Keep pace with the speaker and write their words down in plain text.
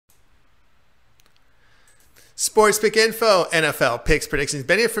Sports Pick Info, NFL picks, predictions,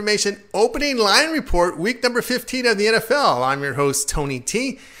 betting information, opening line report, week number 15 of the NFL. I'm your host, Tony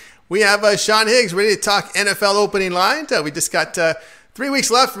T. We have Sean Higgs ready to talk NFL opening line. We just got 3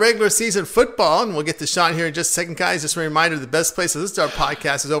 weeks left regular season football, and we'll get to Sean here in just a second, guys. Just a reminder, the best place to listen to our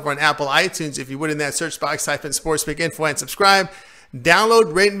podcast is over on Apple iTunes. If you would, in that search box, type in Sports Pick Info and subscribe.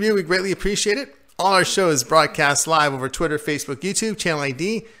 Download, rate, and review. We greatly appreciate it. All our shows broadcast live over Twitter, Facebook, YouTube, channel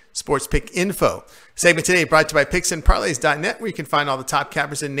ID, Sports Pick Info. Segment today brought to you by PicksandParlays.net, where you can find all the top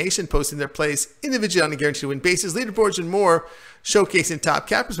cappers in the nation posting their plays individually on a guaranteed win basis, leaderboards, and more, showcasing top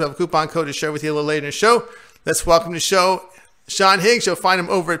cappers. We have a coupon code to share with you a little later in the show. Let's welcome to the show Sean Higgs. You'll find him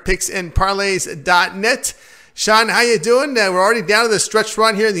over at PicksandParlays.net. Sean, how you doing? We're already down to the stretch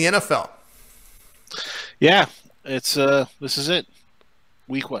run here in the NFL. Yeah, it's this is it.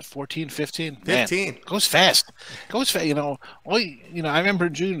 Week 14, 15? 15. Man, goes fast. I remember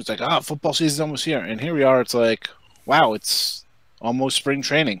in June, it's like, football season's almost here. And here we are, it's like, wow, it's almost spring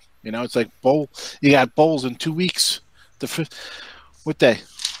training. It's like you got bowls in 2 weeks. What day?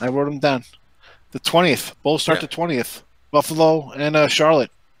 I wrote them down. The 20th. Bowls start the 20th. Buffalo and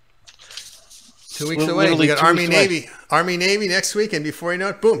Charlotte. 2 weeks away. We got Army-Navy. Army-Navy next week, and before you know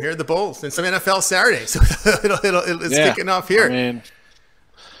it, boom, here are the bowls. And some NFL Saturday. So it's kicking off here. I mean,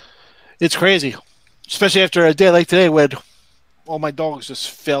 it's crazy, especially after a day like today when all my dogs just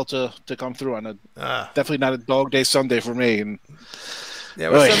failed to come through on definitely not a dog day Sunday for me. And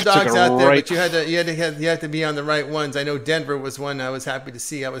there were some dogs out there, but you had to be on the right ones. I know Denver was one I was happy to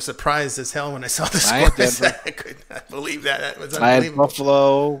see. I was surprised as hell when I saw the score. I could not believe that. That was unbelievable. I had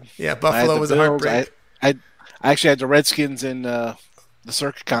Buffalo. Yeah, Buffalo was a heartbreak. I actually had the Redskins in the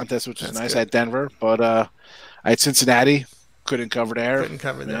circuit contest, which is nice. Good. I had Denver, but I had Cincinnati. Couldn't cover there.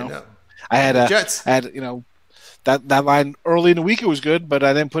 No. I had Jets. That line early in the week it was good, but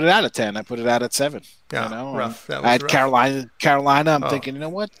I didn't put it out at 10. I put it out at 7. Yeah, rough. That was I had rough. Carolina. I'm thinking, I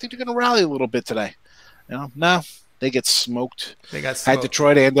think they're going to rally a little bit today. No, they get smoked. I had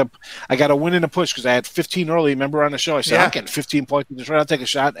Detroit. I got a win in a push because I had 15 early. Remember on the show, I said I'm getting 15 points in Detroit. I'll take a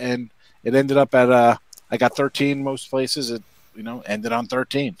shot, and it ended up at I got 13 most places. It ended on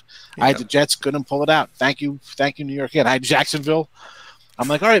 13. I had the Jets, couldn't pull it out. Thank you, New York. I had Jacksonville. I'm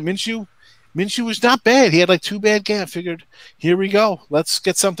like, all right, Minshew was not bad. He had like 2 bad games. I figured, here we go. Let's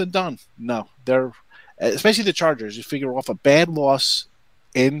get something done. No, they're especially the Chargers. You figure off a bad loss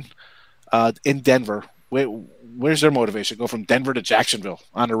in Denver. Where's their motivation? Go from Denver to Jacksonville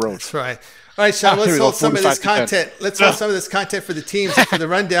on the road. That's right. All right, Sean, let's hold some of this content. Let's hold some of this content for the teams for the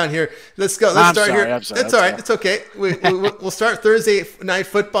rundown here. Let's go. Let's start here. That's all right. It's okay. We'll start Thursday night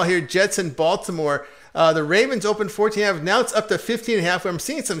football here. Jets in Baltimore. The Ravens opened 14.5. Now it's up to 15.5. I'm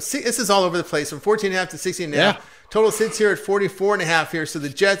seeing this is all over the place, from 14.5 to 16.5. Yeah. Total sits here at 44.5 here. So the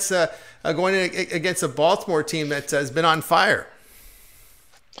Jets going in against a Baltimore team that has been on fire.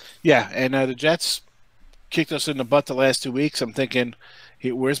 Yeah, and the Jets kicked us in the butt the last 2 weeks. I'm thinking,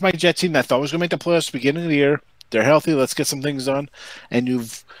 where's my Jet team that I thought was going to make the playoffs at the beginning of the year? They're healthy. Let's get some things done. And you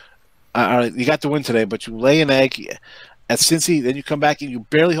got the win today, but you lay an egg at Cincy, then you come back and you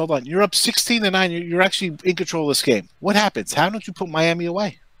barely hold on. You're up 16-9. You're actually in control of this game. What happens? How don't you put Miami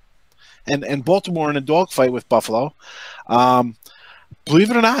away? And Baltimore in a dogfight with Buffalo. Believe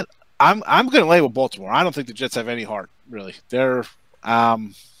it or not, I'm going to lay with Baltimore. I don't think the Jets have any heart, really. They're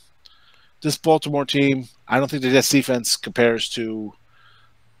this Baltimore team. I don't think the Jets defense compares to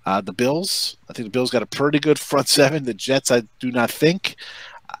the Bills. I think the Bills got a pretty good front seven. The Jets, I do not think.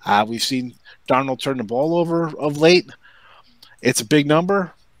 We've seen Darnold turn the ball over of late. It's a big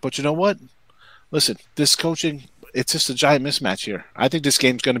number, but you know what? Listen, this coaching, it's just a giant mismatch here. I think this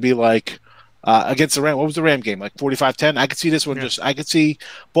game's going to be like against the Rams. What was the Ram game? Like 45-10? I could see this one I could see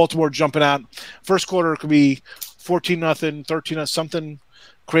Baltimore jumping out. First quarter could be 14-0, 13-0, something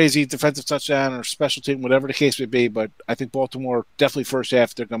crazy, defensive touchdown or special team, whatever the case may be. But I think Baltimore, definitely first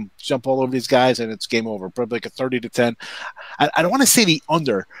half, they're going to jump all over these guys, and it's game over. Probably like a 30-10. I don't want to say the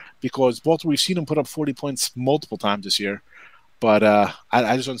under because Baltimore, we've seen them put up 40 points multiple times this year. But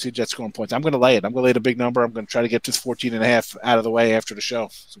I just want to see Jets scoring points. I'm going to lay it. I'm going to lay the big number. I'm going to try to get this 14.5 out of the way after the show.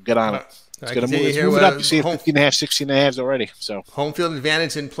 So get on it. It's going to move it up. You see 15.5, 16.5 already. So home field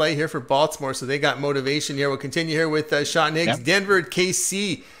advantage in play here for Baltimore. So they got motivation here. We'll continue here with Sean Higgs. Yep. Denver at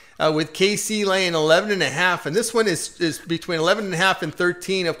KC. With KC laying 11.5. And this one is between 11.5 and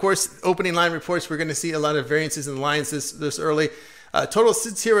 13. Of course, opening line reports, we're going to see a lot of variances in the lines this early. Total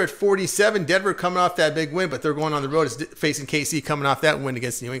sits here at 47. Denver coming off that big win, but they're going on the road facing KC coming off that win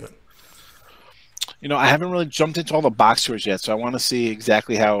against New England. I haven't really jumped into all the box scores yet, so I want to see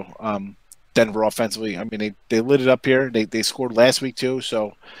exactly how Denver offensively. I mean, they lit it up here. They scored last week too,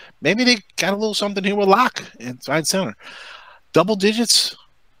 so maybe they got a little something here with Locke inside center. Double digits,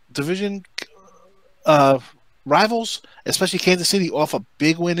 division rivals, especially Kansas City, off a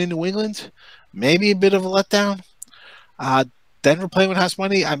big win in New England. Maybe a bit of a letdown. Denver playing with house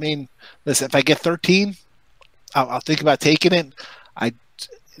money. I mean, listen, if I get 13, I'll think about taking it.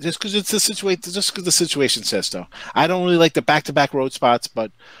 Just because it's the situation. Just because the situation says so. I don't really like the back-to-back road spots,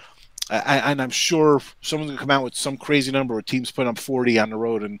 but I'm sure someone's gonna come out with some crazy number where teams put up 40 on the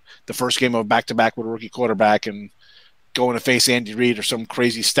road in the first game of back-to-back with a rookie quarterback and going to face Andy Reid or some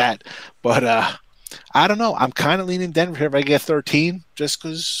crazy stat. But I don't know. I'm kind of leaning Denver here if I get 13, just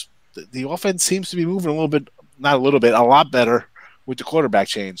because the offense seems to be moving a little bit, not a little bit, a lot better with the quarterback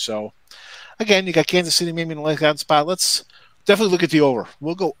change. So again, you got Kansas City maybe in the late spot. Let's definitely look at the over.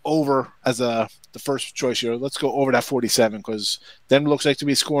 We'll go over as the first choice here. Let's go over that 47 because Denver looks like to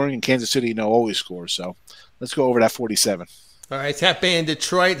be scoring and Kansas City, always scores. So let's go over that 47. All right, Tampa Bay and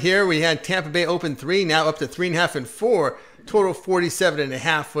Detroit here. We had Tampa Bay open 3, now up to 3.5 and 4. Total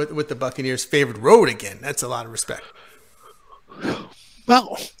 47.5 with the Buccaneers favored road again. That's a lot of respect.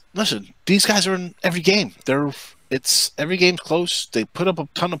 Well, listen, these guys are in every game. Every game's close. They put up a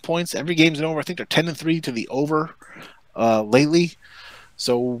ton of points. Every game's an over. I think they're 10-3 to the over lately.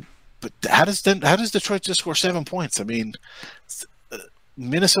 So, but how does Detroit just score 7 points? I mean,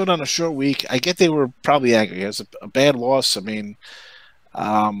 Minnesota on a short week. I get they were probably angry. It was a bad loss. I mean,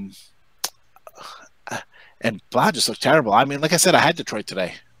 and Blah just looked terrible. I mean, like I said, I had Detroit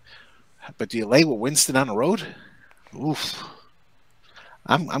today. But do you lay with Winston on the road? Oof.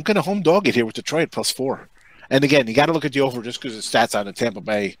 I'm going to home dog it here with Detroit +4. And again, you got to look at the over just because the stats on the Tampa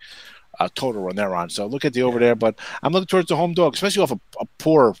Bay total run they're on. So look at the over there. But I'm looking towards the home dog, especially off a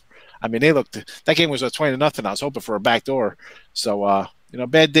poor. I mean, that game was 20-0. I was hoping for a backdoor. So,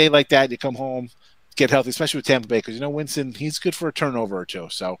 bad day like that, you come home, get healthy, especially with Tampa Bay, because Winston, he's good for a turnover or two.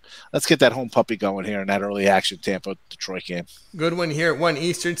 So let's get that home puppy going here in that early action Tampa-Detroit game. Good one here at 1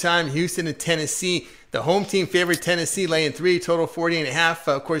 Eastern time. Houston and Tennessee. The home team favored Tennessee laying 3, total 40.5.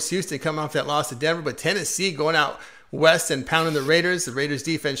 Of course, Houston coming off that loss to Denver, but Tennessee going out west and pounding the Raiders. The Raiders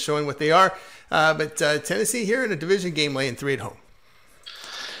defense showing what they are. But Tennessee here in a division game laying 3 at home.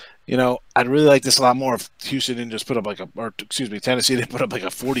 I'd really like this a lot more if Houston didn't just put up Tennessee didn't put up like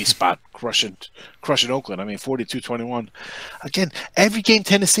a 40 spot crushing Oakland. I mean, 42-21. Again, every game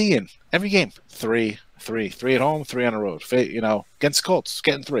Tennessee in. Every game. 3 at home, 3 on the road. Against Colts,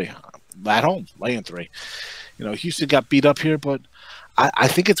 getting 3. At home, laying 3. Houston got beat up here, but I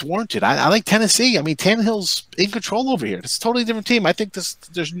think it's warranted. I like Tennessee. I mean, Tannehill's in control over here. It's a totally different team. I think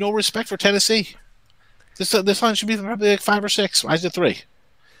there's no respect for Tennessee. This line should be probably like 5 or 6. Why is it 3?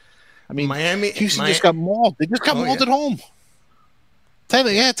 I mean, Houston just got mauled. They just got mauled at home.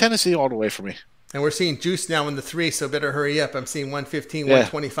 Tennessee all the way for me. And we're seeing juice now in the 3, so better hurry up. I'm seeing 115,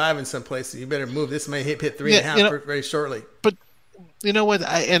 125 in some places. You better move. This might hit 3.5 very shortly. But you know what?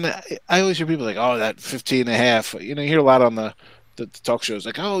 I always hear people like, oh, that 15.5. You hear a lot on the talk shows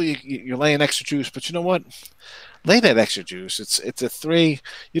like, oh, you're laying extra juice. But you know what? Lay that extra juice. It's a 3.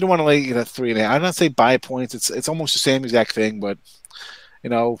 You don't want to lay that 3.5. I'm not saying buy points. It's almost the same exact thing, but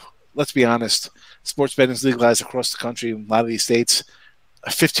let's be honest. Sports betting is legalized across the country in a lot of these states.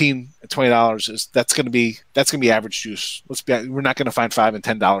 $15 and $20 that's going to be average juice. We're not going to find $5 and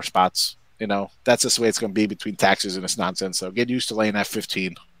 $10 spots. That's just the way it's going to be between taxes and this nonsense. So get used to laying that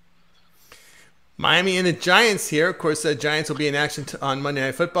 15. Miami and the Giants here. Of course, the Giants will be in action on Monday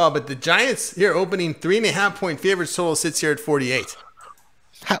Night Football, but the Giants here opening 3.5 point favorites. Total sits here at 48.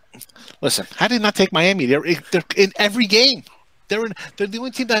 Listen, how did not take Miami? They're in every game. They're the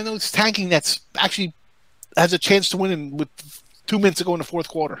only team that I know is tanking that's actually has a chance to win with 2 minutes to go in the fourth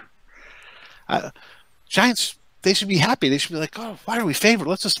quarter. Giants, they should be happy. They should be like, oh, why are we favored?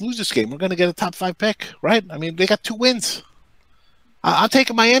 Let's just lose this game. We're going to get a top 5 pick, right? I mean, they got 2 wins. I'll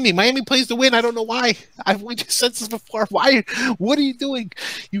take Miami. Miami plays to win. I don't know why. We just said this before. Why? What are you doing?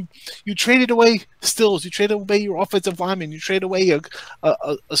 You traded away Stills. You traded away your offensive lineman. You traded away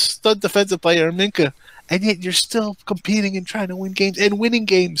a stud defensive player, Minka. And yet you're still competing and trying to win games and winning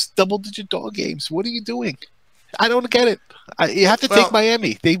games, double-digit dog games. What are you doing? I don't get it. You have to take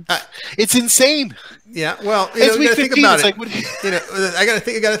Miami. It's insane. Yeah, well, you got to think about it. I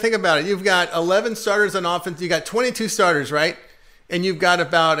got to think about it. You've got 11 starters on offense. You got 22 starters, right? And you've got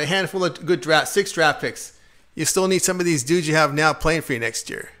about a handful of good 6 draft picks. You still need some of these dudes you have now playing for you next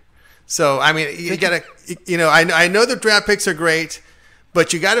year. So I mean, you got to. I know the draft picks are great.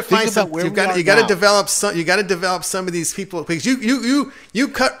 But you got to find some. You got to develop some. You got to develop some of these people because you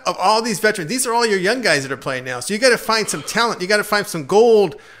cut of all these veterans. These are all your young guys that are playing now. So you got to find some talent. You got to find some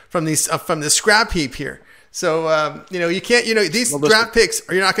gold from the scrap heap here. So you can't these draft picks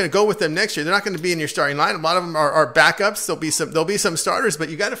you're not going to go with them next year. They're not going to be in your starting line. A lot of them are backups. There'll be some starters, but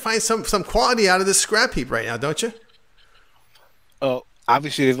you got to find some quality out of this scrap heap right now, don't you? Oh,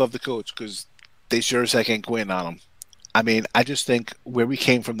 obviously they love the coach because they sure as heck ain't quitting on him. I mean, I just think where we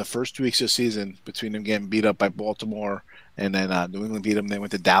came from the first 2 weeks of the season between them getting beat up by Baltimore and then New England beat them, they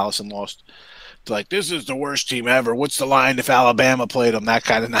went to Dallas and lost. It's like, this is the worst team ever. What's the line if Alabama played them? That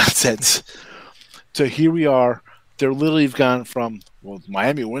kind of nonsense. So here we are. They're literally gone from, well,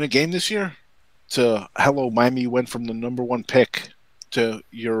 Miami win a game this year to, hello, Miami went from the number 1 pick to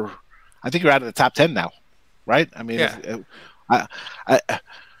I think you're out of the top 10 now, right? I mean, yeah.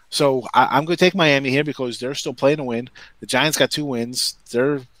 So I'm going to take Miami here because they're still playing to win. The Giants got 2 wins.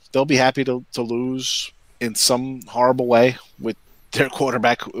 They'll be happy to lose in some horrible way with their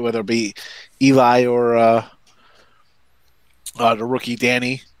quarterback, whether it be Eli or the rookie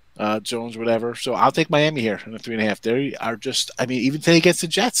Danny Jones, whatever. So I'll take Miami here in the 3.5. They are just, I mean, even today against the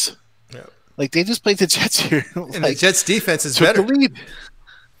Jets. Yeah. Like, they just played the Jets here. And the Jets defense is better. The lead.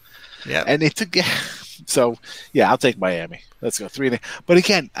 Yeah. And they took. So, yeah, I'll take Miami. Let's go 3.5. But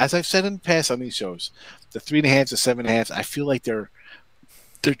again, as I've said in the past on these shows, the 3.5 to 7.5, I feel like they're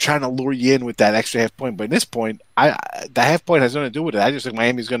trying to lure you in with that extra half point. But at this point, the half point has nothing to do with it. I just think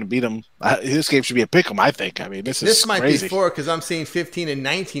Miami's going to beat them. This game should be a pick 'em, I think. I mean, this might crazy. be 4 because I'm seeing 15 and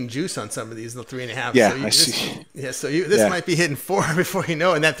 19 juice on some of these, the 3.5. Yeah, so I see. Yeah, so this might be hitting 4 before you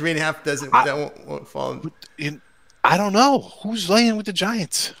know, and that 3.5 won't fall. I don't know who's laying with the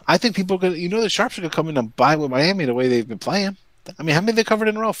Giants. I think people are going to, the sharps are going to come in and buy with Miami the way they've been playing. I mean, how many they covered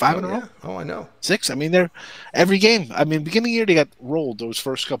in a row? 5 in a row? Oh, I know. 6. I mean, they're every game. I mean, beginning of the year they got rolled those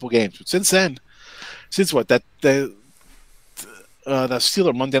first couple games, but since then, the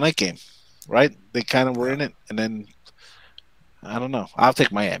Steeler Monday night game, right? They kind of were in it, and then I don't know. I'll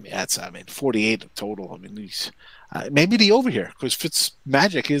take Miami. 48 total. I mean, maybe the over here because he's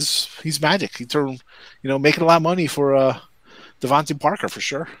magic. He turned, making a lot of money for Devontae Parker for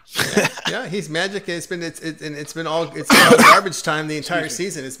sure. Yeah, he's magic. It's been all garbage time the entire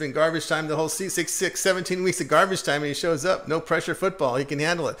season. It's been garbage time the whole season. 17 weeks of garbage time, and he shows up. No pressure football. He can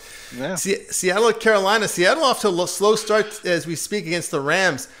handle it. Yeah. Seattle at Carolina. Seattle off to a slow start as we speak against the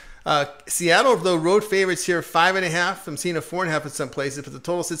Rams. Seattle, though, road favorites here, 5.5. I'm seeing a 4.5 in some places, but the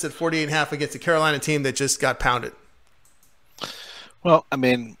total sits at 48.5 against a Carolina team that just got pounded. Well, I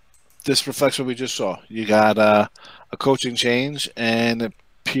mean, this reflects what we just saw. You got a coaching change, and it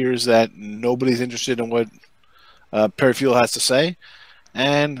appears that nobody's interested in what Perry Fewell has to say.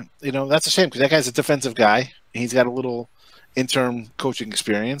 And, that's a shame because that guy's a defensive guy. He's got a little interim coaching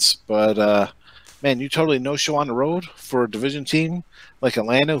experience. But, man, you totally no-show on the road for a division team like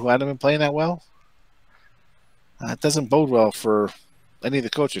Atlanta who hadn't been playing that well. It doesn't bode well for any of the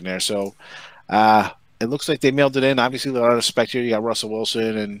coaching there. So it looks like they mailed it in. Obviously, they're out of spec here. You got Russell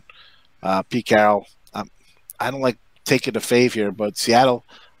Wilson and Pete Carroll. I don't like taking a fave here, but Seattle,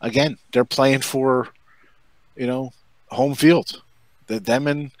 again, they're playing for, home field. It's them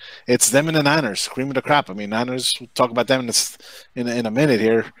and the Niners, cream of the crop. I mean, Niners, we'll talk about them in a minute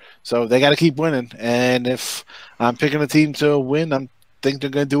here. So they got to keep winning. And if I'm picking a team to win, I think they're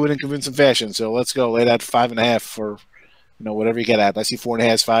going to do it in convincing fashion. So let's go. Lay that 5.5 for, whatever you get at. I see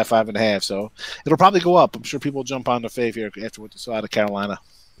 4.5, 5.5. So it'll probably go up. I'm sure people will jump on the fave here after what they saw out of Carolina.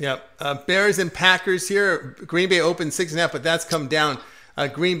 Yep. Bears and Packers here. Green Bay opened 6.5, but that's come down.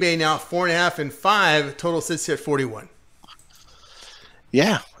 Green Bay now 4.5 and 5. Total sits here at 41.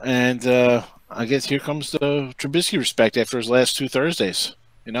 Yeah, and I guess here comes the Trubisky respect after his last 2 Thursdays.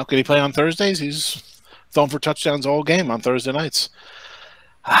 Could he play on Thursdays? He's throwing for touchdowns all game on Thursday nights.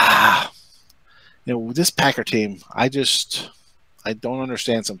 This Packer team, I don't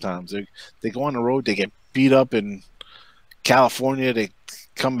understand sometimes. They go on the road, they get beat up in California, they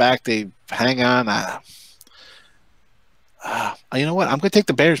come back, they hang on. You know what? I'm going to take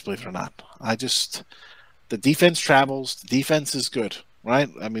the Bears, believe it or not. The defense travels. The defense is good, right?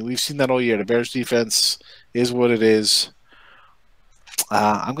 I mean, we've seen that all year. The Bears defense is what it is.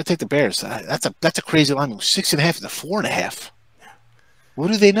 I'm going to take the Bears. That's a crazy line. 6.5 to 4.5. What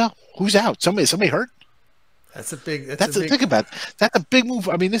do they know? Who's out? Somebody hurt? Think about it. That's a big move.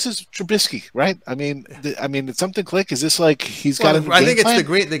 I mean, this is Trubisky, right? I mean, did something click? Is this like he's got a new I think game it's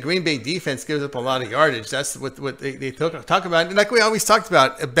plan? the Green Bay defense gives up a lot of yardage. That's what they talk about. And like we always talked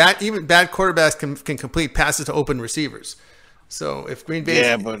about, even bad quarterbacks can complete passes to open receivers. So if Green Bay,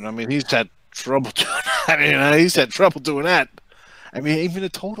 yeah, but I mean, he's had trouble doing that. I mean, even a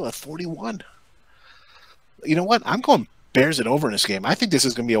total at 41. You know what? I'm going Bears it over in this game. I think this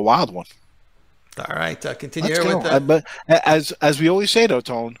is going to be a wild one. All right, continue Let's here go. with that. But as we always say, though,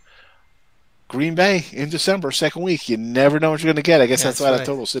 Tone, Green Bay in December, second week. You never know what you're going to get. I guess that's why that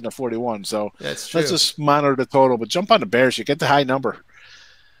total's sitting at 41. So that's true. Let's just monitor the total, but jump on the Bears. You get the high number.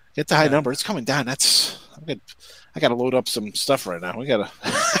 Get the high number. It's coming down. I got to load up some stuff right now. We got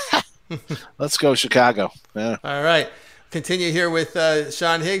to let's go Chicago. Yeah. All right. Continue here with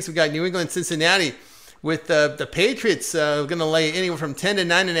Sean Higgs. We got New England, Cincinnati with the Patriots going to lay anywhere from 10 to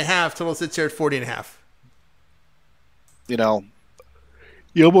 9.5. Total sits here at 40.5. You know,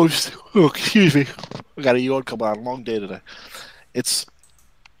 you almost, excuse me. I got a yawn come on. Long day today.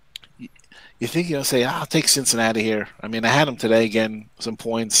 You think, say, I'll take Cincinnati here. I mean, I had them today again, some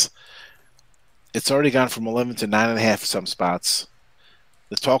points. It's already gone from 11 to 9.5 for some spots.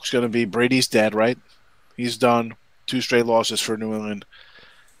 The talk's going to be Brady's dead, right? He's done. 2 straight losses for New England.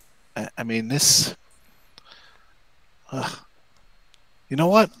 I mean, this. You know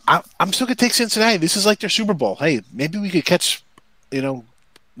what? I'm still going to take Cincinnati. This is like their Super Bowl. Hey, maybe we could catch, the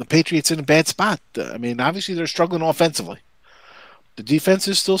Patriots in a bad spot. I mean, obviously they're struggling offensively. The defense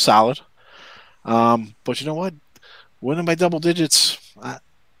is still solid. But you know what? Winning by double digits,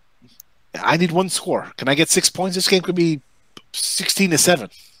 I need one score. Can I get 6 points? This game could be 16-7,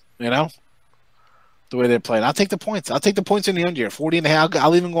 the way they're playing. I'll take the points. I'll take the points in the under here, 40.5.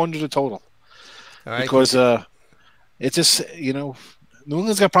 I'll even go under the total. All right, because it's just, New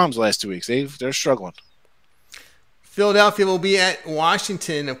England's got problems the last 2 weeks. They're struggling. Philadelphia will be at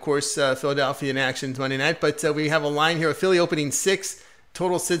Washington. Of course, Philadelphia in action Monday night. But we have a line here of Philly opening 6.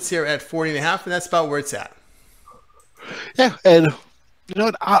 Total sits here at 40.5, and that's about where it's at. Yeah, and you know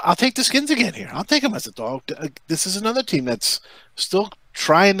what? I'll take the Skins again here. I'll take them as a dog. This is another team that's still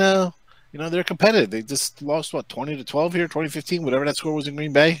trying to, they're competitive. They just lost, 20-12 here, 2015, whatever that score was in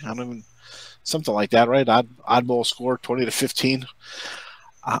Green Bay. Something like that, right? Oddball score, 20-15.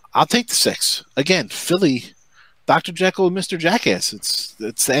 I'll take the 6. Again, Philly, Dr. Jekyll and Mr. Jackass. It's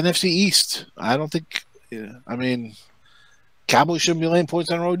the NFC East. I don't think, Cowboys shouldn't be laying points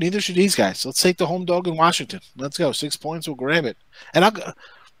on the road. Neither should these guys. Let's take the home dog in Washington. Let's go. 6 points. We'll grab it. And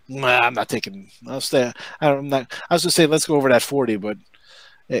I'm not taking. I'll stay. I'm not. I was going to say let's go over that 40, but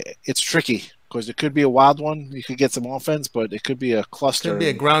it's tricky because it could be a wild one. You could get some offense, but it could be a cluster. It could be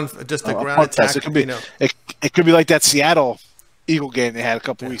a ground attack. It could be. It could be like that Seattle Eagle game they had a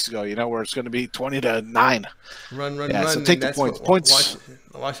couple weeks ago. Where it's going to be 20-9. Run. So take the points.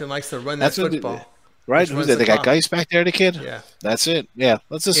 Washington likes to run that football. Right? Who's that? They got Geis back there, the kid? Yeah. That's it. Yeah.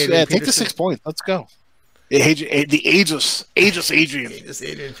 Let's just take the 6 points. Let's go. The ageless Adrian. Ageless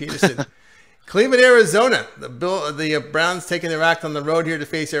Adrian Peterson. Cleveland, Arizona. The Browns taking their act on the road here to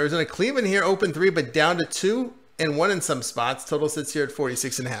face Arizona. Cleveland here open 3, but down to 2 and 1 in some spots. Total sits here at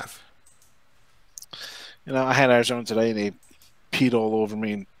 46.5. I had Arizona today, and they peed all over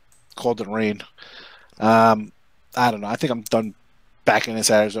me and called it rain. I don't know. I think I'm done backing this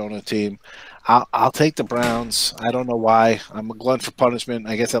Arizona team. I'll take the Browns. I don't know why. I'm a glutton for punishment.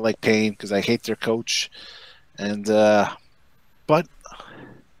 I guess I like pain because I hate their coach. And but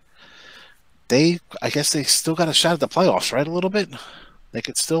I guess they still got a shot at the playoffs, right? A little bit. They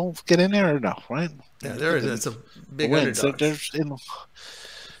could still get in there or no, right? Yeah, there is. It's a big underdog. They're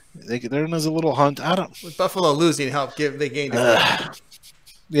in as a little hunt. With Buffalo losing helped they gained.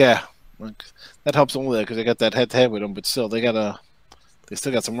 Yeah, that helps only because they got that head-to-head with them, but still They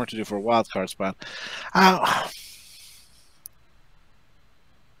still got some work to do for a wild card spot.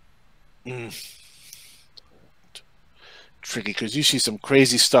 Tricky because you see some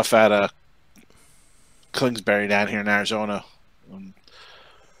crazy stuff out of Kingsbury down here in Arizona.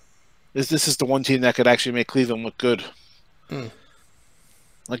 This is the one team that could actually make Cleveland look good.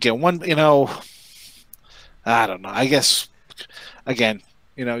 Again, I don't know. I guess again,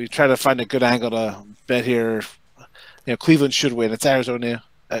 you try to find a good angle to bet here. Cleveland should win. It's Arizona.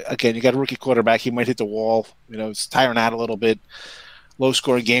 Again, you got a rookie quarterback. He might hit the wall. It's tiring out a little bit.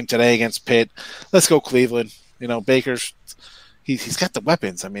 Low-scoring game today against Pitt. Let's go Cleveland. Baker's he's got the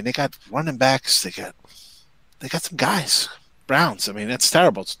weapons. They got running backs. They got some guys. Browns. That's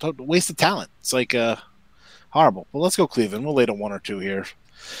terrible. It's a waste of talent. It's like horrible. Well, let's go Cleveland. We'll lay to 1 or 2 here.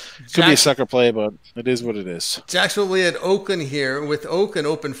 Could be a sucker play, but it is what it is. Jacksonville, we had Oakland here. With Oakland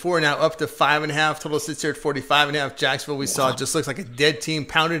open 4 now, up to 5.5. Total sits here at 45.5. Jacksonville, we saw, just looks like a dead team,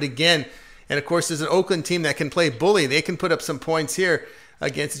 pounded again. And, of course, there's an Oakland team that can play bully. They can put up some points here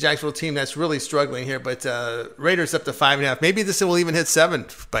against the Jacksonville team that's really struggling here. But Raiders up to 5.5. Maybe this will even hit 7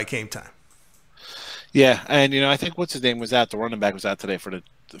 by game time. Yeah, and, I think what's his name was out. The running back was out today for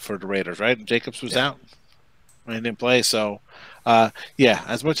the Raiders, right? Jacobs was out. He didn't play, so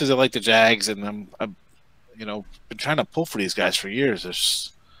as much as I like the Jags and I'm been trying to pull for these guys for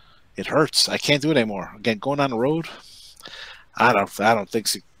years, it hurts. I can't do it anymore. Again, going on the road, I don't think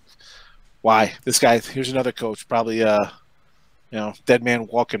so. why this guy? Here's another coach, probably dead man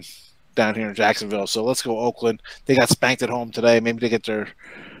walking down here in Jacksonville. So let's go Oakland. They got spanked at home today. Maybe they get their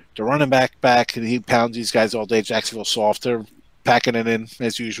running back, and he pounds these guys all day. Jacksonville soft. They're packing it in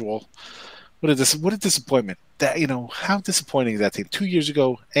as usual. What a disappointment. That how disappointing is that team? 2 years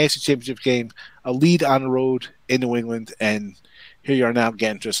ago, AFC Championship game, a lead on the road in New England, and here you are now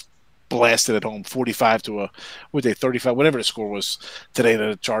again, just blasted at home, 45 to 35, whatever the score was today.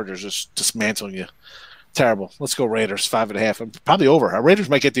 The Chargers just dismantling you. Terrible. Let's go Raiders, 5.5. I'm probably over. Our Raiders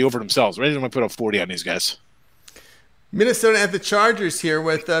might get the over themselves. Raiders might put up 40 on these guys. Minnesota at the Chargers here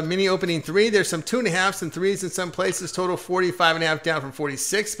with mini opening 3. There's some 2.5s and 3s in some places. Total 45.5 down from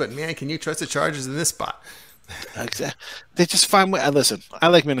 46. But man, can you trust the Chargers in this spot? They just find way. Listen, I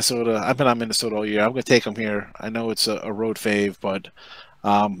like Minnesota. I've been on Minnesota all year. I'm going to take them here. I know it's a road fave, but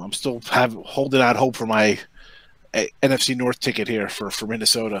I'm still holding out hope for my NFC North ticket here for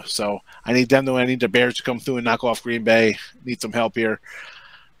Minnesota. So I need them. I need the Bears to come through and knock off Green Bay. Need some help here.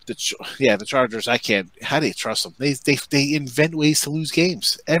 The Chargers. I can't. How do you trust them? They invent ways to lose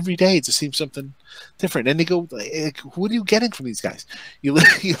games every day. It just seems something different. And they go, what are you getting from these guys? You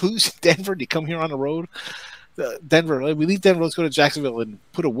lose Denver. And you come here on the road. Denver. We leave Denver. Let's go to Jacksonville and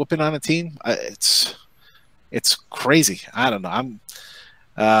put a whooping on a team. It's crazy. I don't know.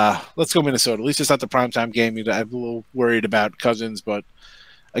 Let's go Minnesota. At least it's not the primetime game. I'm a little worried about Cousins, but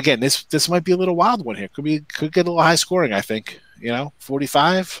again, this might be a little wild one here. Could get a little high scoring, I think.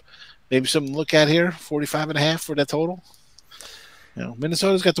 45, maybe something to look at here. 45.5 for that total.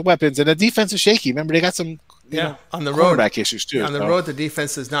 Minnesota's got the weapons, and the defense is shaky. Remember, they got some on the road quarterback issues too. On the road, the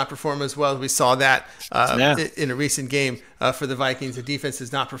defense does not perform as well. We saw that in a recent game for the Vikings. The defense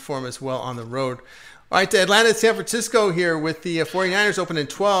does not perform as well on the road. All right, Atlanta and San Francisco here with the 49ers opening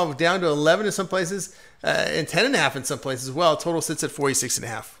 12, down to 11 in some places, and 10.5 in some places as well. Total sits at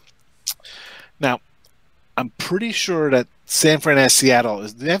 46.5. Now, I'm pretty sure that San Fran has Seattle.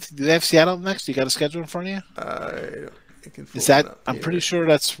 Do they have Seattle next? You got a schedule in front of you? I'm pretty sure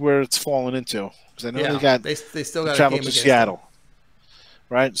that's where it's falling into. Because I know they still got travel a game to Seattle, them.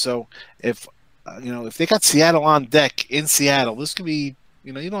 Right? So if they got Seattle on deck in Seattle, this could be.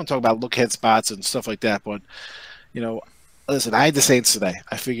 You don't talk about look-ahead spots and stuff like that, but, listen, I had the Saints today.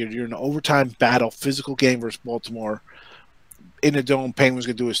 I figured you're in an overtime battle, physical game versus Baltimore. In the dome, Payne was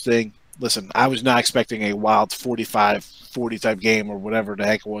going to do his thing. Listen, I was not expecting a wild 45-40 type game or whatever the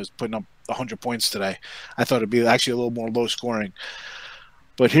heck it was, putting up 100 points today. I thought it'd be actually a little more low scoring.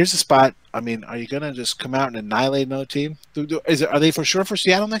 But here's the spot. I mean, are you going to just come out and annihilate another team? Are they for sure for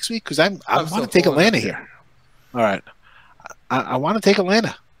Seattle next week? Because I want to take Atlanta here. All right. I want to take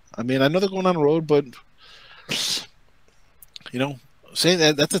Atlanta. I mean, I know they're going on the road, but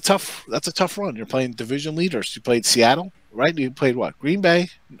saying that's a tough run. You're playing division leaders. You played Seattle, right? You played what? Green Bay,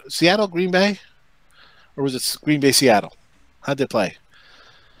 Seattle, Green Bay, or was it Green Bay, Seattle? How'd they play?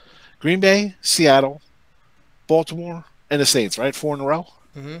 Green Bay, Seattle, Baltimore, and the Saints, right? 4 in a row.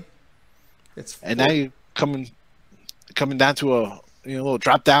 Mm-hmm. And now you're coming down to a little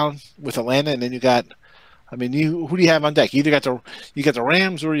drop down with Atlanta, and then you got. I mean, who do you have on deck? You got the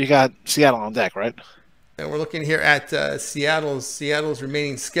Rams or you got Seattle on deck, right? And we're looking here at Seattle's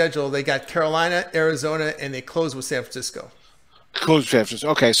remaining schedule. They got Carolina, Arizona, and they close with San Francisco. Close with San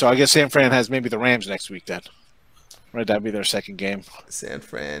Francisco. Okay, so I guess San Fran has maybe the Rams next week then. Right, that'd be their second game. San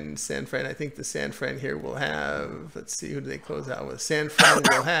Fran. I think the San Fran here will have. Let's see, who do they close out with? San Fran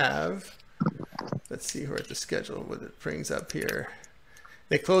will have. Let's see who at the schedule what it brings up here.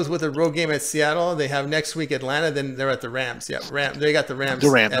 They close with a road game at Seattle. They have next week Atlanta. Then they're at the Rams. Yeah, they got the Rams. The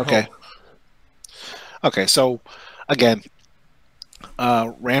Rams. Okay. Home. Okay. So again,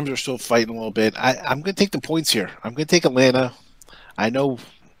 Rams are still fighting a little bit. I'm going to take the points here. I'm going to take Atlanta. I know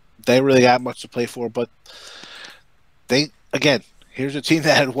they really got much to play for, but here's a team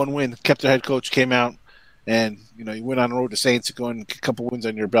that had one win, kept their head coach, came out, and you went on the road to Saints to go and get a couple wins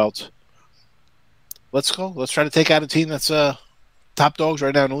on your belt. Let's go. Let's try to take out a team that's top dogs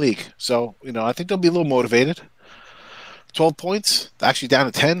right now in the league. So, I think they'll be a little motivated. 12 points, actually down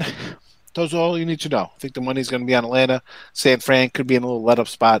to 10. Those are all you need to know. I think the money's going to be on Atlanta. San Fran could be in a little let-up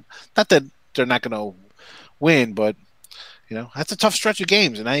spot. Not that they're not going to win, but, that's a tough stretch of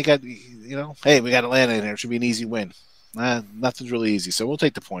games. And now you got, hey, we got Atlanta in here. It should be an easy win. Nothing's really easy, so we'll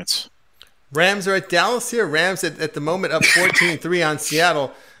take the points. Rams are at Dallas here. Rams at the moment up 14-3 on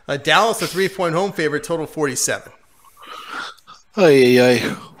Seattle. Dallas, a 3-point home favorite, total 47.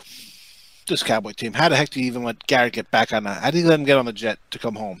 This Cowboy team. How the heck do you even let Garrett get back on that? How do you let him get on the jet to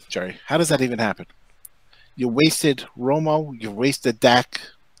come home, Jerry? How does that even happen? You wasted Romo. You wasted Dak.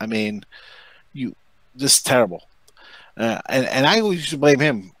 I mean, this is terrible. And I always used to blame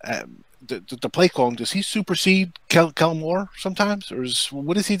him. the play calling, does he supersede Kellen Moore sometimes, or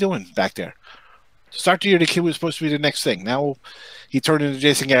what is he doing back there? Start the year, the kid was supposed to be the next thing. Now he turned into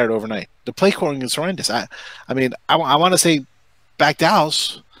Jason Garrett overnight. The play calling is horrendous. I want to say back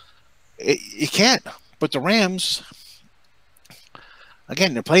Dallas, it can't. But the Rams,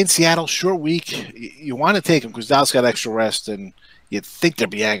 again, they're playing Seattle, short week. You want to take them because Dallas got extra rest, and you'd think they'd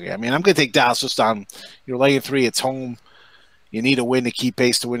be angry. I mean, I'm going to take Dallas just on. You're laying 3. It's home. You need a win to keep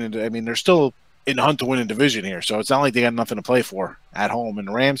pace to win. I mean, they're still in the hunt to win a division here, so it's not like they got nothing to play for at home. And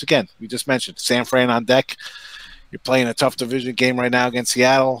the Rams, again, we just mentioned San Fran on deck. You're playing a tough division game right now against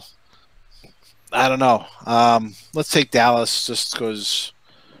Seattle. I don't know. Let's take Dallas just because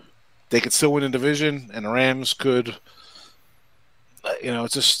they could still win a division, and the Rams could.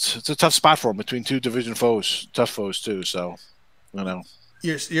 It's a tough spot for them between 2 division foes, tough foes too. So,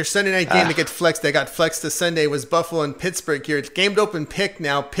 Your Sunday night game to get flexed. They got flexed to Sunday was Buffalo and Pittsburgh here. It's game to open pick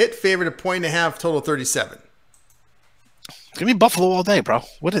now. Pitt favored 1.5, total 37. Give me Buffalo all day, bro.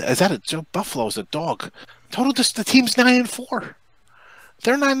 What is that? Buffalo's a dog. Total, just the team's 9-4.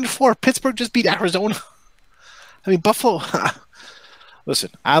 They're 9-4. Pittsburgh just beat Arizona. I mean, Buffalo. Listen,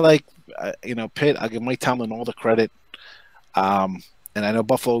 I like Pitt. I give Mike Tomlin all the credit. And I know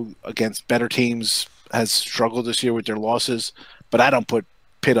Buffalo against better teams has struggled this year with their losses, but I don't put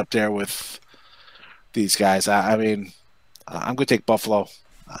Pitt up there with these guys. I mean, I'm going to take Buffalo.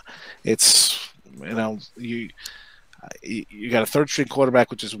 It's you got a third-string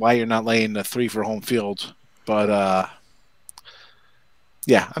quarterback, which is why you're not laying the 3 for home field. But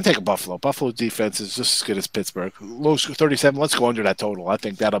yeah, I'm taking Buffalo. Buffalo defense is just as good as Pittsburgh. Low 37. Let's go under that total. I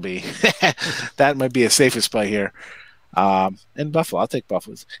think that'll be that might be a safest play here. And Buffalo, I'll take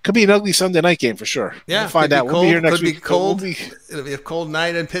Buffalo. Could be an ugly Sunday night game for sure. Yeah, we'll find out. We'll be here next week. It'll be a cold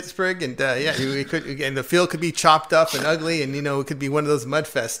night in Pittsburgh, and we could. And the field could be chopped up and ugly, and it could be one of those mud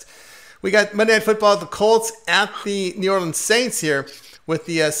fest. We got Monday Night Football. The Colts at the New Orleans Saints here, with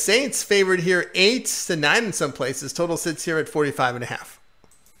the Saints favored here 8-9 in some places. Total sits here at 45.5.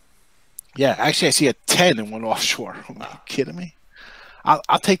 Yeah, actually, I see a 10 in one offshore. Are you kidding me?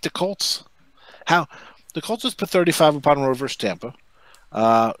 I'll take the Colts. How? The Colts just put 35 upon road versus Tampa.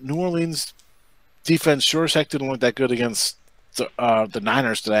 New Orleans defense sure as heck didn't look that good against the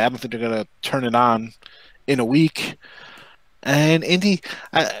Niners today. I don't think they're going to turn it on in a week. And Indy,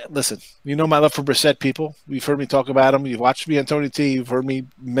 listen, my love for Brissett, people. You've heard me talk about him. You've watched me on Tony T. You've heard me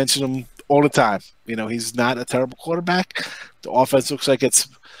mention him all the time. He's not a terrible quarterback. The offense looks like it's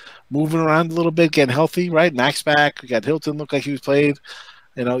moving around a little bit, getting healthy, right? Max back. We got Hilton look like he was played.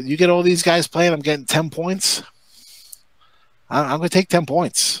 You get all these guys playing, I'm getting 10 points. I'm going to take 10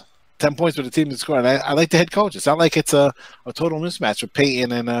 points. 10 points with the team that's scoring. I like the head coach. It's not like it's a total mismatch with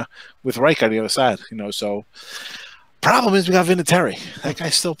Peyton and with Reich on the other side. So problem is we got Vinatieri. That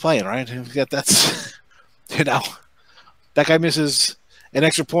guy's still playing, right? That guy misses an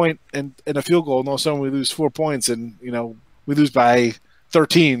extra point and a field goal, and all of a sudden we lose 4 points, and we lose by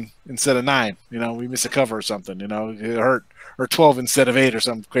 13 instead of 9. We miss a cover or something. It hurt. Or 12 instead of 8 or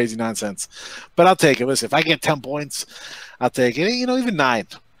some crazy nonsense. But I'll take it. Listen, if I get 10 points, I'll take it. Even 9.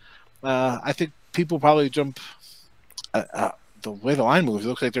 I think people probably jump the way the line moves. It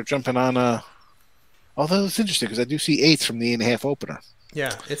looks like they're jumping on although it's interesting because I do see 8s from the 8.5 opener.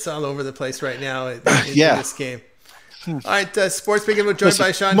 Yeah, it's all over the place right now in this game. All right, Sports Begin, we're joined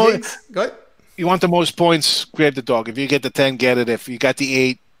by Sean Higgs. Go ahead. You want the most points, grab the dog. If you get the 10, get it. If you got the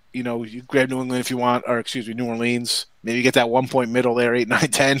 8, you grab New England if you want, or New Orleans. Maybe you get that 1 point middle there, 8, 9,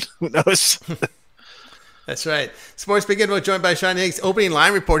 10. Who knows? That's right. Sports Begin, we're joined by Sean Higgs. Opening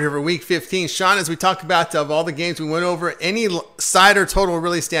line report here for Week 15. Sean, as we talk about of all the games we went over, any side or total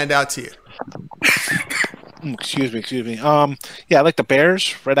really stand out to you? Excuse me. Yeah, I like the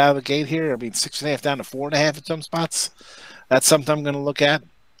Bears right out of the gate here. 6.5 down to 4.5 at some spots. That's something I'm going to look at.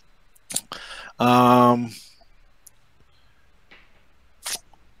 I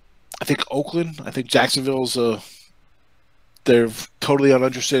think Oakland. I think Jacksonville's they're totally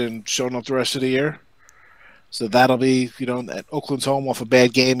uninterested in showing up the rest of the year. So that'll be, at Oakland's home off a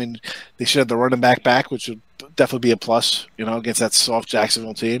bad game, and they should have the running back, which would definitely be a plus, against that soft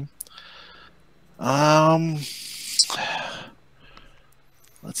Jacksonville team. Let's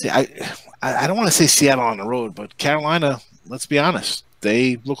see. I don't want to say Seattle on the road, but Carolina, let's be honest,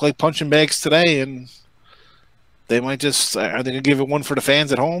 they look like punching bags today, and they might just are they going to give it one for the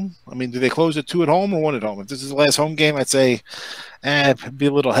fans at home? Do they close it 2 at home or 1 at home? If this is the last home game, I'd say be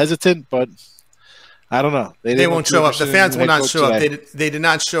a little hesitant, but I don't know. They won't show up. The fans will not show up. They did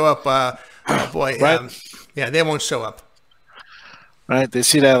not show up. Right? They won't show up. Right? They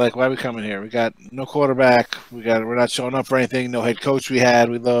see that like, why are we coming here? We got no quarterback. We're not showing up for anything. No head coach we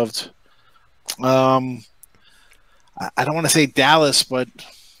loved. I don't want to say Dallas, but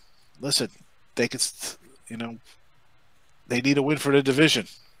listen, they could, they need a win for the division.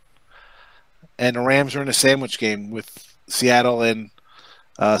 And the Rams are in a sandwich game with Seattle and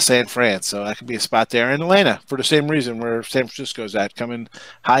San Fran, so that could be a spot there. And Atlanta, for the same reason, where San Francisco's at, coming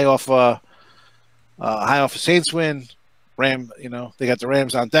high off a Saints win. They got the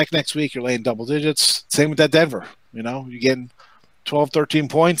Rams on deck next week. You're laying double digits. Same with that Denver. You're getting 12, 13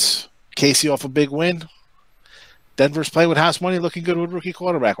 points. Casey off a big win. Denver's playing with house money, looking good with rookie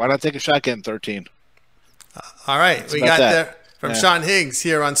quarterback. Why not take a shot getting 13? All right. We got there from Sean Higgs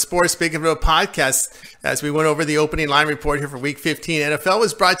here on Sports Speaking of Podcast as we went over the opening line report here for Week 15. NFL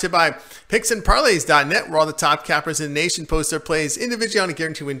was brought to you by PicksandParlays.net, where all the top cappers in the nation post their plays individually on a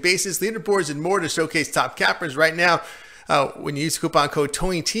guaranteed win basis, leaderboards, and more to showcase top cappers right now. When you use coupon code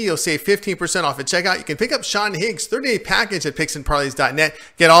TonyT, you'll save 15% off at checkout. You can pick up Sean Higgs' 30-day package at PicksandParlays.net.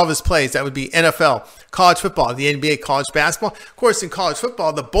 Get all of his plays. That would be NFL, college football, the NBA, college basketball. Of course, in college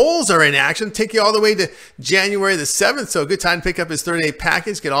football, the Bowls are in action. Take you all the way to January the 7th. So a good time to pick up his 30-day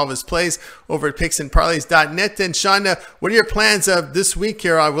package. Get all of his plays over at PicksandParlays.net. And Sean, what are your plans this week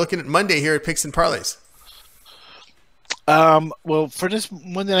here? We're looking at Monday here at Picks and Parlays. Well, for this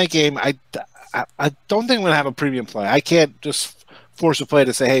Monday night game, I don't think I'm going to have a premium play. I can't just force a play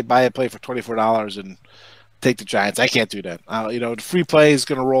to say, hey, buy a play for $24 and take the Giants. I can't do that. The free play is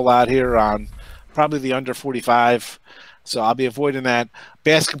going to roll out here on probably the under 45, so I'll be avoiding that.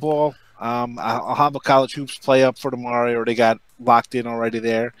 Basketball, I'll have a college hoops play up for tomorrow, or they got locked in already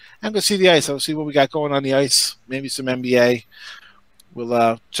there. I'm going to see the ice. I'll see what we got going on the ice, maybe some NBA.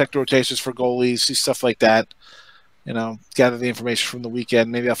 We'll check the rotations for goalies, see stuff like that. Gather the information from the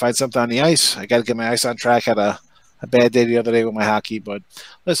weekend. Maybe I'll find something on the ice. I got to get my ice on track. Had a bad day the other day with my hockey. But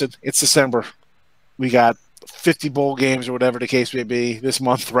listen, it's December. We got 50 bowl games or whatever the case may be this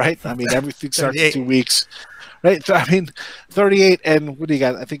month, right? I mean, everything starts in 2 weeks, right? So, 38 and what do you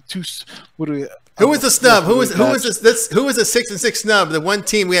got? I think two. What do we? Who was the snub? Who was this? Who was a 6-6 snub? The one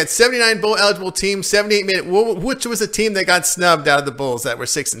team we had 79 bowl eligible teams, 78 made it. Which was the team that got snubbed out of the bowls that were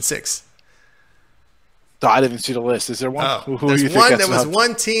 6-6? No, I didn't even see the list. Is there one? Oh, there was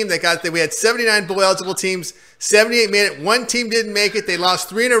one team that got there. We had 79 bowl eligible teams, 78 made it. One team didn't make it. They lost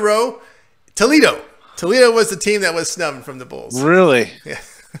 3 in a row. Toledo was the team that was snubbed from the bowls. Really? Yeah.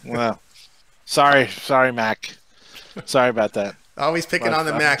 Wow. Sorry, Mac. Sorry about that. Always picking on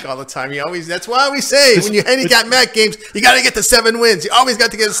the Mac all the time. That's why we say when you handicap Mac games, you got to get the 7 wins. You always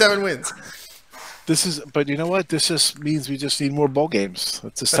got to get the 7 wins. But you know what? This just means we just need more bowl games.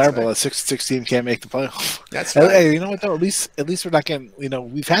 It's just terrible. Right. A 6-6 team can't make the playoff. That's right. Hey, you know what though? At least we're not getting.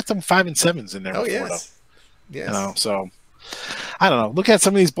 We've had some 5 and 7s in there. Oh before, yes. Though. Yes. So I don't know. Look at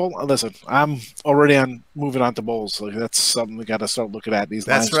some of these bowl. Listen, I'm already moving on to bowls. Like that's something we got to start looking at. These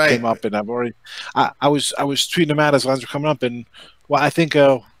lines came up, and I've already. I was tweeting them out as lines were coming up, and I think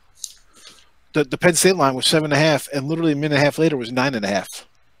the Penn State line was 7.5, and literally a minute and a half later was 9.5.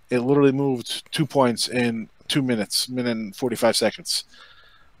 It literally moved 2 points in 2 minutes, minute and 45 seconds.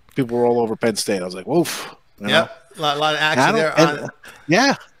 People were all over Penn State. I was like, woof. Yep, a lot of action there.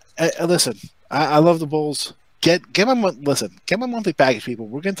 Yeah. Listen, I love the Bulls. Get my monthly package, people.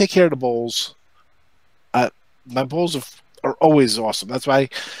 We're going to take care of the Bulls. My Bulls are always awesome. That's why,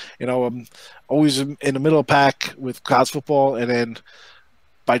 I'm always in the middle of the pack with college football, and then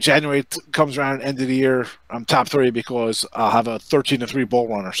by January comes around, end of the year, I'm top 3 because I'll have a 13-3 bowl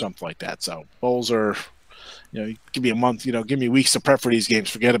run or something like that. So bowls are, give me a month, give me weeks to prep for these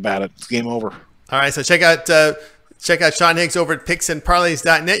games. Forget about it. It's game over. All right, so check out Sean Higgs over at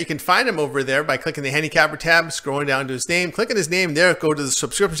PicksandParlays.net. You can find him over there by clicking the handicapper tab, scrolling down to his name, clicking his name there, go to the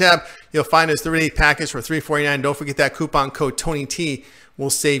subscription tab. You'll find his 30-day package for $349. Don't forget that coupon code TonyT will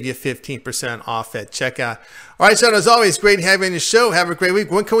save you 15% off at checkout. All right, Sean, as always, great having you on the show. Have a great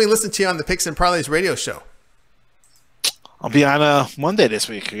week. When can we listen to you on the Picks and Parlays radio show? I'll be on Monday this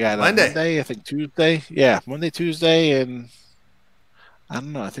week. I got Monday, I think Tuesday. Yeah, Monday, Tuesday, and I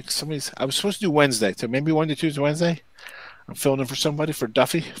don't know. I think I was supposed to do Wednesday, so maybe Monday, Tuesday, Wednesday. I'm filling in for somebody, for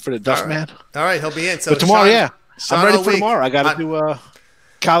Duffy, for the Duff Man. All right, he'll be in. So but tomorrow, Sean I'm ready for tomorrow. I got to do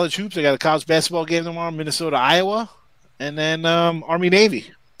college hoops. I got a college basketball game tomorrow, Minnesota, Iowa, and then Army,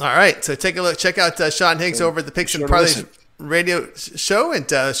 Navy. All right, so take a look. Check out Sean Higgs over at the Picks and Parlays radio show. And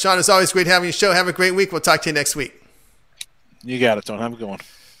Sean, it's always great having you on the show. Have a great week. We'll talk to you next week. You got it, Don. Have a good one.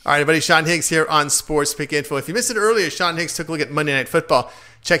 All right, everybody. Sean Higgs here on Sports Pick Info. If you missed it earlier, Sean Higgs took a look at Monday Night Football.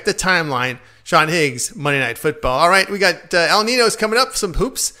 Check the timeline. Sean Higgs, Monday Night Football. All right, we got El Nino's coming up, some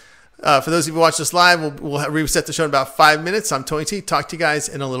hoops. For those of you who watch this live, we'll reset the show in about 5 minutes. I'm Tony T. Talk to you guys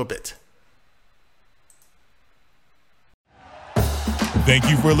in a little bit. Thank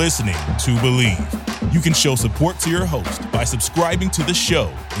you for listening to Believe. You can show support to your host by subscribing to the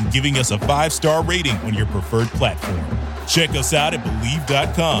show and giving us a 5-star rating on your preferred platform. Check us out at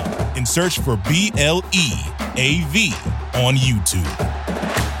Believe.com and search for BLEAV on YouTube.